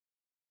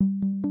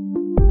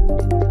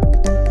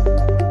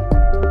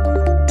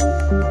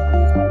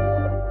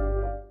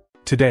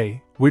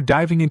Today, we're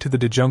diving into the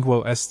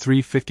DeJongwo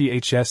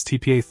S350HS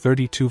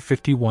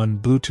TPA3251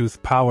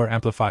 Bluetooth Power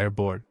Amplifier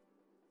board.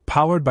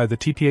 Powered by the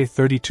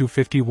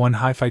TPA3251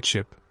 Hi-Fi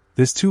chip,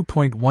 this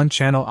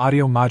 2.1-channel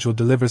audio module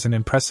delivers an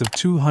impressive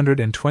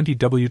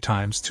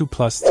 220W x 2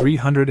 plus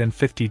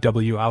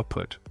 350W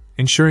output,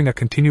 ensuring a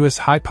continuous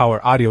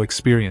high-power audio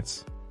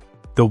experience.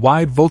 The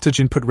wide voltage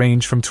input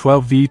range from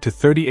 12V to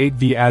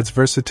 38V adds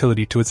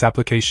versatility to its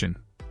application.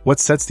 What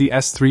sets the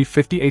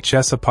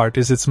S350HS apart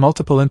is its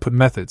multiple input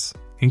methods,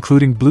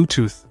 including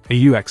Bluetooth,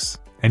 AUX,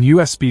 and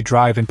USB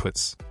drive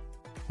inputs.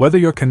 Whether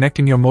you're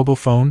connecting your mobile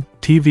phone,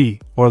 TV,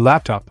 or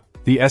laptop,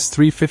 the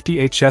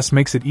S350HS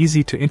makes it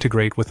easy to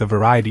integrate with a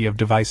variety of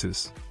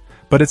devices.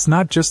 But it's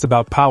not just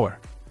about power.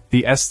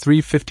 The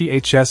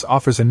S350HS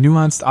offers a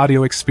nuanced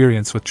audio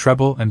experience with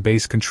treble and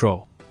bass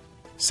control.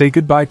 Say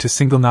goodbye to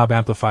single-knob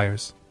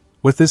amplifiers.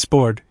 With this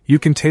board, you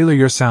can tailor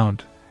your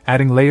sound,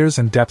 adding layers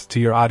and depth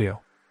to your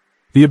audio.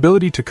 The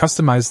ability to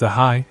customize the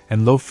high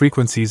and low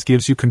frequencies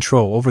gives you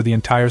control over the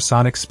entire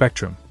sonic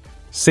spectrum.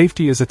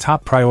 Safety is a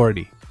top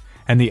priority,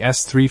 and the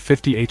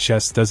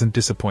S350HS doesn't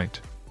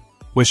disappoint.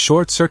 With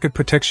short-circuit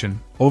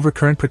protection,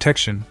 overcurrent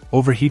protection,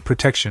 overheat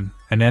protection,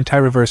 and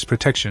anti-reverse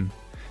protection,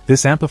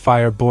 this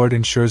amplifier board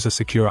ensures a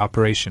secure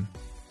operation.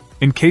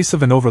 In case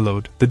of an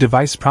overload, the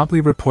device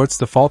promptly reports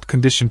the fault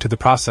condition to the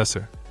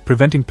processor,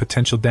 preventing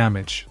potential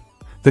damage.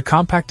 The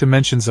compact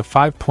dimensions of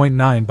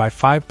 5.9 by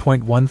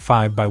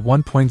 5.15 by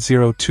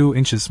 1.02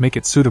 inches make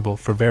it suitable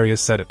for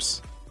various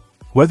setups.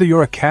 Whether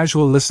you're a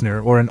casual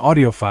listener or an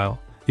audiophile,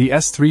 the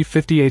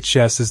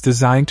S350HS is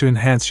designed to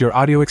enhance your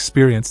audio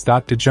experience.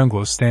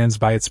 DeJongwo stands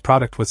by its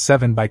product with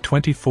 7 by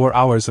 24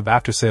 hours of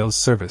after-sales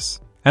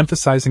service,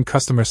 emphasizing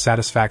customer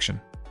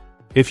satisfaction.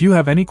 If you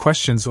have any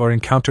questions or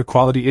encounter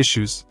quality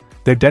issues,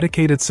 their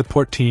dedicated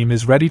support team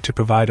is ready to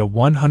provide a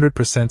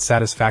 100%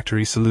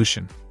 satisfactory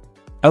solution.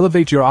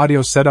 Elevate your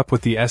audio setup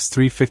with the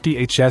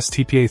S350HS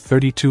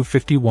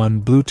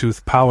TPA3251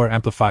 Bluetooth Power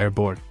Amplifier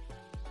board.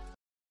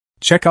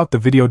 Check out the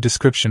video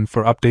description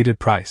for updated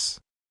price.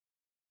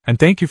 And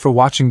thank you for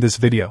watching this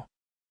video.